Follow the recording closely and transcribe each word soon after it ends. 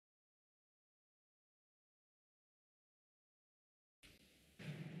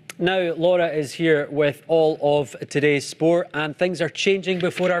Now, Laura is here with all of today's sport, and things are changing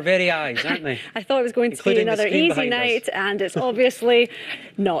before our very eyes, aren't they? I thought it was going to be another easy night, and it's obviously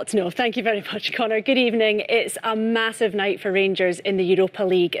not. No, thank you very much, Connor. Good evening. It's a massive night for Rangers in the Europa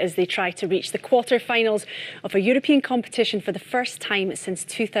League as they try to reach the quarter-finals of a European competition for the first time since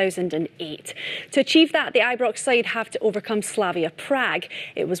 2008. To achieve that, the Ibrox side have to overcome Slavia Prague.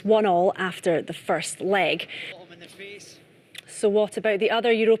 It was 1-1 after the first leg. So what about the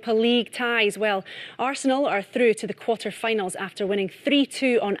other Europa League ties? Well, Arsenal are through to the quarter-finals after winning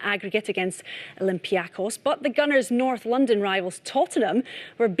 3-2 on aggregate against Olympiacos. But the Gunners' North London rivals Tottenham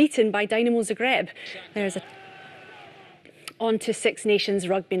were beaten by Dynamo Zagreb. On to Six Nations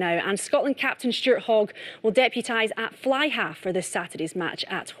rugby now, and Scotland captain Stuart Hogg will deputise at fly-half for this Saturday's match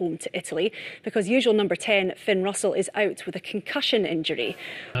at home to Italy because usual number 10 Finn Russell is out with a concussion injury.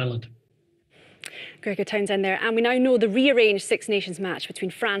 Ireland. Gregor Townsend there, and we now know the rearranged Six Nations match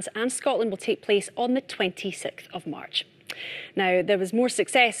between France and Scotland will take place on the 26th of March. Now, there was more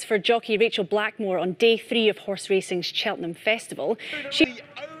success for jockey Rachel Blackmore on day 3 of horse racing's Cheltenham Festival.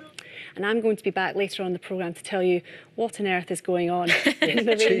 And I'm going to be back later on the programme to tell you what on earth is going on in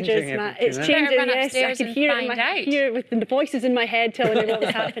the Rangers match. It's changing, yes. I could hear it with the voices in my head telling me what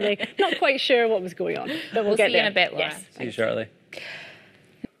was happening. Not quite sure what was going on, but we'll get see there. you in a bit, Laura. Yes. See you shortly.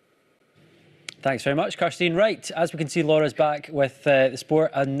 Thanks very much, Kirstine. Right, as we can see, Laura's back with the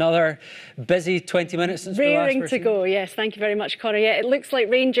sport. Another busy 20 minutes since we last Raring to go, yes. Thank you very much, Connor. Yeah, it looks like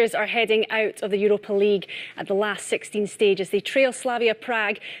Rangers are heading out of the Europa League at the last 16 stages. They trail Slavia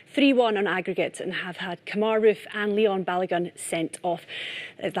Prague 3-1 on aggregate and have had Kamar Roof and Leon Balogun sent off.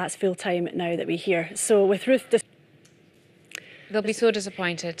 That's full time now that we hear. So with Roof... They'll be so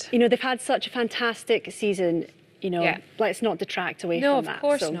disappointed. You know, they've had such a fantastic season. You know, let's not detract away from that. No, of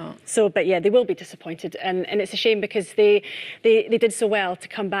course not. So, but yeah, they will be disappointed, and it's a shame because they did so well to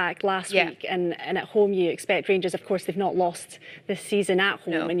come back last week, and at home you expect Rangers. Of course, they've not lost this season at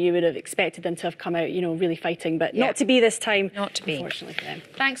home, and you would have expected them to have come out, you know, really fighting, but not to be this time. Not to be, unfortunately for them.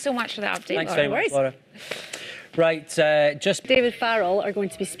 Thanks so much for that update. Thanks very much, Laura. Right, just... David Farrell are going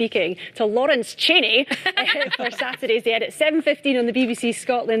to be speaking to Lawrence Cheney for Saturday's The Edit, 7:15 on the BBC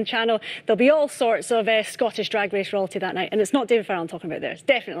Scotland channel. There'll be all sorts of Scottish drag race royalty that night, and it's not David Farrell I'm talking about there. It's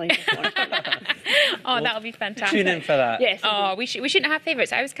definitely Oh, that'll be fantastic. Tune in for that. Yes. Oh, we shouldn't have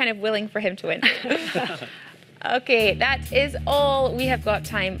favourites. I was kind of willing for him to win. OK, that is all we have got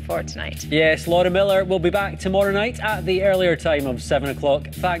time for tonight. Yes, Laura Miller will be back tomorrow night at the earlier time of 7 o'clock.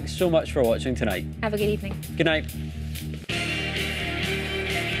 Thanks so much for watching tonight. Have a good evening. Good night.